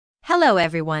Hello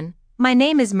everyone, my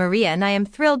name is Maria and I am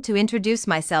thrilled to introduce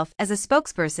myself as a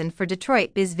spokesperson for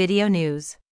Detroit Biz Video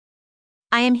News.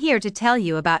 I am here to tell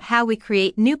you about how we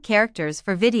create new characters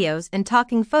for videos and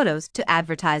talking photos to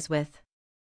advertise with.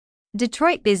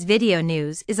 Detroit Biz Video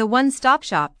News is a one-stop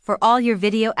shop for all your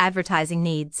video advertising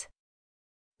needs.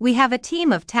 We have a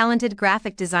team of talented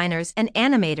graphic designers and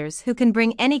animators who can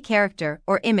bring any character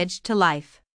or image to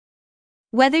life.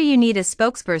 Whether you need a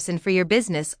spokesperson for your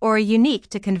business or a unique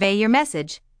to convey your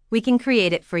message, we can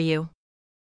create it for you.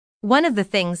 One of the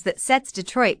things that sets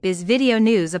Detroit Biz Video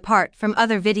News apart from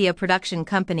other video production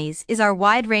companies is our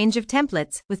wide range of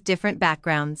templates with different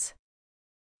backgrounds.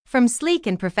 From sleek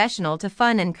and professional to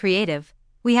fun and creative,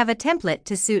 we have a template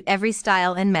to suit every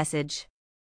style and message.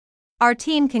 Our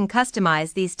team can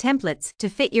customize these templates to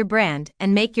fit your brand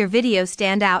and make your video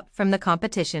stand out from the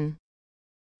competition.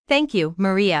 Thank you,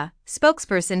 Maria,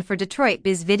 spokesperson for Detroit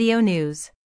Biz Video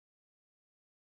News.